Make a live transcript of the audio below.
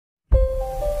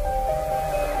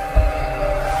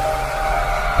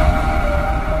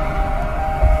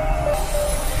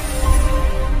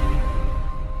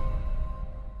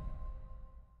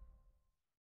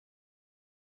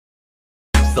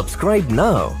Subscribe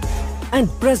now and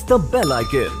press the bell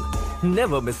icon.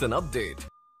 Never miss an update.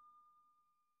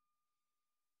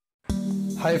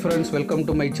 Hi friends, welcome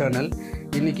to my channel.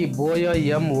 இன்னைக்கு Boya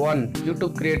M1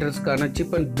 YouTube creatorsக்கான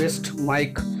cheap and best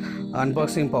mic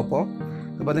unboxing பார்ப்போம்.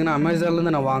 இது பாத்தீங்கன்னா Amazonல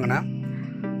இருந்து நான் வாங்குனேன்.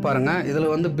 பாருங்க இதுல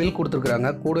வந்து பில்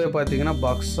கொடுத்திருக்காங்க. கூடவே பாத்தீங்கன்னா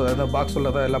பாக்ஸ் உள்ள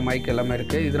தான் எல்லா மைக் எல்லாமே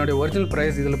இருக்கு. இதனுடைய ஒரிஜினல்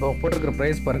பிரைஸ் இதுல போட்டுருக்கிற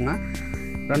பிரைஸ் பாருங்க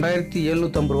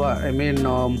 2750 ரூபாய். I mean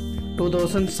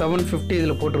 2750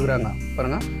 இதில் போட்டிருக்கிறாங்க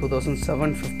பாருங்க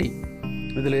 2750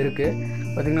 இதில் இருக்குது.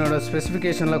 பார்த்தீங்கன்னா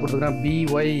ஸ்பெசிஃபிகேஷன்லாம் கொடுத்துருக்குறாங்க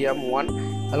BYM1.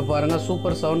 அதில் பாருங்கள்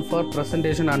super sound for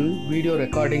presentation and video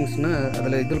ரெக்கார்டிங்ஸ்னு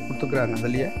அதில் இதில் கொடுத்துருக்குறாங்க.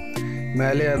 அதுலேயே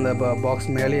மேலே அந்த பாக்ஸ்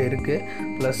மேலேயே இருக்குது.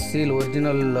 ப்ளஸ் சீல்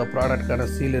ஒரிஜினல் ப்ராடக்ட்கான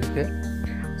சீல் இருக்குது.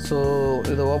 ஸோ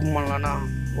இதை ஓப்பன் பண்ணலான்னா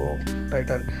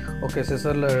டைட்டாக இருக்குது. ஓகே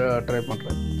சிசரில் ட்ரை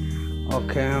பண்ணுறேன்.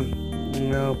 ஓகே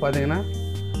பார்த்தீங்கன்னா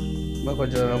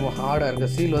கொஞ்சம் ரொம்ப ஹார்டாக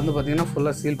இருக்குது. சீல் வந்து பார்த்திங்கன்னா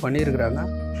ஃபுல்லாக சீல் பண்ணியிருக்கிறாங்க.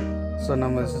 ஸோ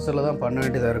நம்ம சிசரில் தான் பண்ண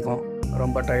வேண்டியதாக இருக்கும்.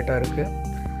 ரொம்ப டைட்டாக இருக்குது.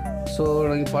 ஸோ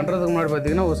நீங்கள் பண்ணுறதுக்கு முன்னாடி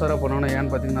பார்த்திங்கன்னா உசாராக பண்ணணும்.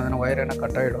 ஏன்னு பார்த்திங்கன்னா அதனால் ஒயர் என்ன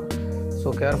கட் ஆகிடும்.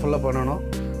 ஸோ கேர்ஃபுல்லாக பண்ணணும்.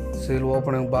 சீல்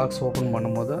பாக்ஸ் ஓப்பன்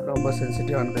பண்ணும்போது ரொம்ப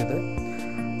சென்சிட்டிவானது இது.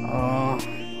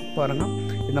 பாருங்கள்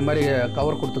இந்த மாதிரி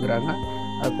கவர் கொடுத்துக்கிறாங்க.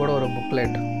 அது கூட ஒரு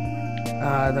புக்லெட்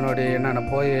அதனுடைய என்னென்ன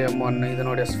Boya M1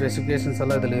 இதனுடைய ஸ்பெசிஃபிகேஷன்ஸ்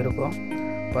எல்லாம் இதில் இருக்கும்.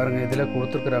 பாருங்கள் இதில்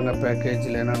கொடுத்துருக்குறாங்க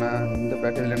பேக்கேஜில் என்னென்ன இந்த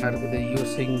பேக்கேஜில் என்ன இருக்குது.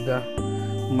 யூஸிங் த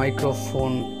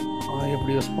மைக்ரோஃபோன்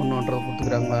எப்படி யூஸ் பண்ணுன்றது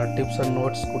கொடுத்துக்குறாங்க. டிப்ஸ் அண்ட்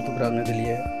நோட்ஸ் கொடுத்துக்குறாங்க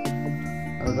இதுலேயே.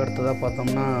 அதுக்கடுத்ததாக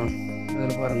பார்த்தோம்னா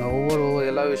இதில் பாருங்கள் ஒவ்வொரு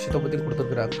எல்லா விஷயத்தை பற்றியும்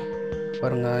கொடுத்துருக்குறாங்க.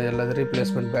 பாருங்கள் எல்லா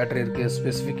ரீப்ளேஸ்மெண்ட் பேட்டரி இருக்குது,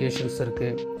 ஸ்பெசிஃபிகேஷன்ஸ்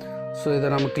இருக்குது. ஸோ இதை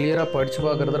நம்ம கிளியராக படித்து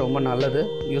பார்க்குறது ரொம்ப நல்லது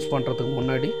யூஸ் பண்ணுறதுக்கு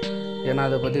முன்னாடி. ஏன்னா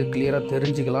அதை பற்றி கிளியராக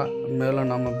தெரிஞ்சுக்கலாம். மேலும்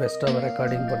நம்ம பெஸ்ட்டாக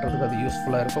ரெக்கார்டிங் பண்ணுறதுக்கு அது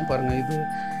யூஸ்ஃபுல்லாக இருக்கும். பாருங்கள்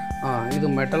இது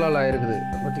மெட்டலால் ஆகிருக்குது.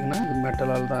 பார்த்திங்கன்னா இது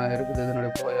மெட்டலால் தான் இருக்குது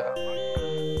இதனுடைய Boya.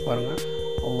 பாருங்கள்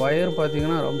ஒயர்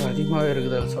பார்த்திங்கன்னா ரொம்ப அதிகமாகவே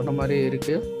இருக்குது. அது சொன்ன மாதிரியே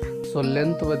இருக்குது. ஸோ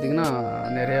லென்த்து பார்த்திங்கன்னா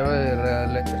நிறையாவே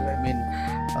லென்த் ஐ மீன்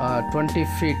 20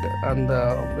 feet. அந்த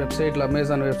வெப்சைட்டில்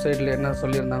Amazon வெப்சைட்டில் என்ன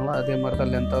சொல்லியிருந்தாங்களோ அதே மாதிரி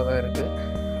தான் லென்த்தாக தான் இருக்குது.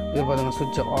 இது பார்த்திங்கன்னா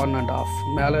சுவிட்ச் ஆன் அண்ட் ஆஃப்.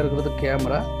 மேலே இருக்கிறது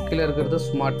கேமரா, கீழே இருக்கிறது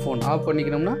ஸ்மார்ட் ஃபோன். ஆஃப்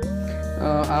பண்ணிக்கணும்னா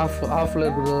ஆஃபில்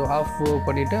இருக்கிறது ஆஃப்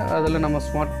பண்ணிவிட்டு அதில் நம்ம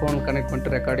ஸ்மார்ட் ஃபோன் கனெக்ட்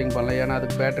பண்ணிட்டு ரெக்கார்டிங் பண்ணலாம். ஏன்னா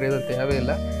அதுக்கு பேட்டரி எதுவும்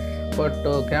தேவையில்லை. பட்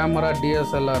கேமரா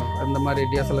DSLR அந்த மாதிரி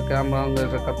DSLR கேமரா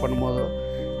ரெக்கார்ட் பண்ணும்போதோ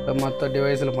மற்ற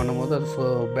டிவைஸில் பண்ணும்போது அது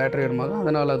பேட்டரி வேணுமாங்க.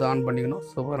 அதனால் அது ஆன் பண்ணிக்கணும்.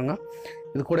 ஸோ பாருங்கள்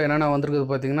இது கூட என்னென்ன வந்திருக்குது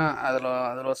பார்த்திங்கன்னா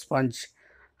அதில் ஸ்பாஞ்ச்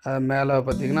மேலே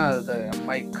பார்த்திங்கன்னா அது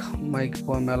மைக்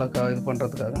மேலே இது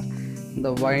பண்ணுறதுக்காக இந்த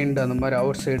வைண்ட் அந்த மாதிரி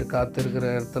அவுட் சைடு காற்று இருக்கிற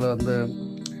இடத்துல வந்து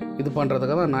இது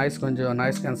பண்ணுறதுக்காக தான்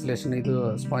நாய்ஸ் கேன்சலேஷன் இது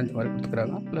ஸ்பாஞ்ச் மாதிரி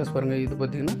கொடுத்துக்கிறாங்க. ப்ளஸ் பாருங்கள் இது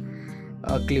பார்த்திங்கன்னா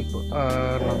கிளிப்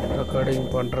ரெக்கார்டிங்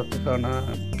பண்ணுறதுக்கான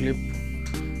கிளிப்.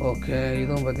 ஓகே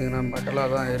இதுவும் பார்த்திங்கன்னா மெட்டலாக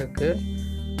தான் இருக்குது.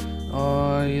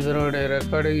 இதனுடைய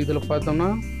ரெக்கார்டிங் இதில் பார்த்தோம்னா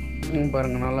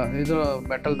பாருங்கள் நல்லா இது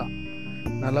மெட்டல் தான்,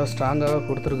 நல்லா ஸ்ட்ராங்காக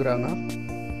கொடுத்துருக்குறாங்க.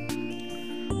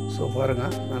 ஸோ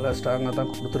பாருங்கள் நல்லா ஸ்ட்ராங்காக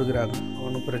தான் கொடுத்துருக்குறாங்க.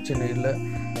 ஒன்றும் பிரச்சனை இல்லை,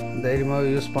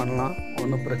 தைரியமாக யூஸ் பண்ணலாம்,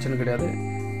 ஒன்றும் பிரச்சனை கிடையாது.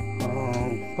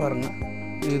 பாருங்கள்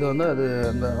இது வந்து அது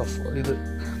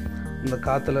இந்த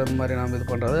காற்றுல இந்த மாதிரி நாம் இது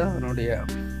பண்ணுறது அதனுடைய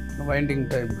வைண்டிங்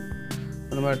டைம்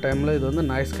அந்த மாதிரி டைமில் இது வந்து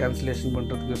நாய்ஸ் கேன்சலேஷன்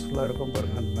பண்ணுறதுக்கு யூஸ்ஃபுல்லாக இருக்கும்.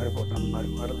 பாருங்கள் அந்த மாதிரி போட்டு அந்த மாதிரி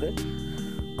வருது.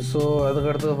 ஸோ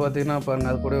அதுக்கடுத்தது பார்த்திங்கன்னா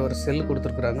பாருங்கள் அது கூட ஒரு செல்லு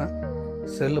கொடுத்துருக்குறாங்க.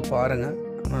 செல்லு பாருங்கள்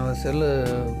செல்லு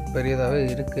பெரியதாகவே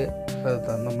இருக்குது.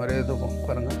 அது அந்த மாதிரி இதுக்கும்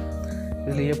பாருங்கள்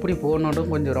இதில் எப்படி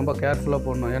போடணும் கொஞ்சம் ரொம்ப கேர்ஃபுல்லாக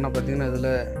போடணும். ஏன்னா பார்த்திங்கன்னா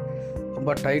இதில்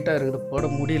ரொம்ப டைட்டாக இருக்குது, போட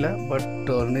முடியல. பட்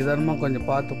நிதானமாக கொஞ்சம்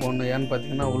பார்த்து போடணும். ஏன்னு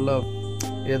பார்த்திங்கன்னா உள்ளே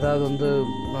ஏதாவது வந்து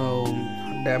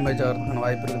டேமேஜ் ஆகிறதுக்கான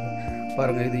வாய்ப்பு இருக்குது.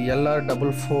 பாருங்கள் இது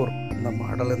LR44 இந்த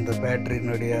மாடல், இந்த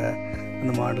பேட்டரியினுடைய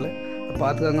அந்த மாடலு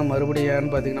பார்த்துக்காங்க. மறுபடியும்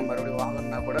ஏன்னு பார்த்திங்கன்னா மறுபடியும்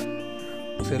வாங்கினா கூட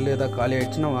செல்லு எதாவது காலி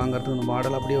ஆகிடுச்சுன்னா வாங்குறதுக்கு இந்த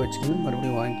மாடல் அப்படியே வச்சுக்கணும்,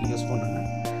 மறுபடியும் வாங்கி யூஸ் பண்ணுங்கள்.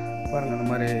 பாருங்கள் இந்த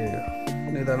மாதிரி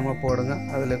நிதானமாக போடுங்க.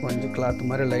 அதில் கொஞ்சம் கிளாத்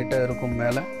மாதிரி லைட்டாக இருக்கும்,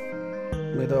 மேலே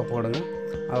மெதுவாக போடுங்க.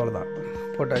 அவ்வளோதான்,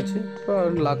 போட்டாச்சு. இப்போ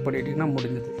லாக் பண்ணிட்டிங்கன்னா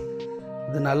முடிஞ்சுது.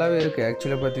 இது நல்லாவே இருக்குது.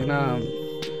 ஆக்சுவலாக பார்த்திங்கன்னா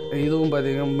இதுவும்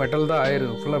பார்த்திங்கன்னா மெட்டல் தான்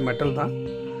ஆயிருக்கு, ஃபுல்லாக மெட்டல் தான்,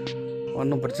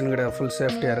 ஒன்றும் பிரச்சனை கிடையாது, ஃபுல்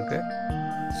சேஃப்டியாக இருக்குது.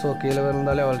 ஸோ கீழே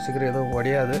விழுந்தாலே அவ்வளோ சீக்கிரம் எதுவும்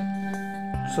உடையாது.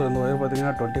 ஸோ இந்த ஒயர்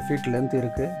பார்த்திங்கன்னா 20 feet லென்த்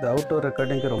இருக்குது. இது அவுட்டோர்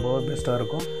ரெக்கார்டிங்க்கு ரொம்பவே பெஸ்ட்டாக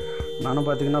இருக்கும். நானும்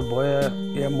பார்த்திங்கன்னா Boya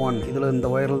M1 இதில் இந்த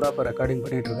ஒயரில் தான் இப்போ ரெக்கார்டிங்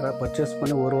பண்ணிகிட்ருக்கிறேன். பர்ச்சேஸ்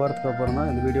பண்ணி ஒரு வாரத்துக்கு அப்புறம் தான்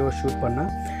இந்த வீடியோவை ஷூட் பண்ணேன்.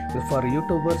 இது for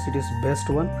YouTubers it is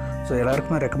best one. So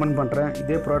எல்லாருக்குமே ரெக்கமெண்ட் பண்ணுறேன்.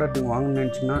 இதே ப்ராடக்ட் நீங்கள் வாங்கணும்னு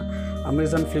நினச்சிங்கன்னா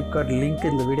Amazon Flipkart லிங்க்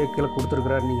இந்த வீடியோ கீழே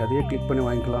கொடுத்துருக்குறேன். நீங்கள் அதையே கிளிக் பண்ணி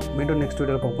வாங்கிக்கலாம். மீண்டும் நெக்ஸ்ட்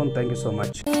வீடியோவில் பார்ப்போம். Thank you so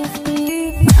much.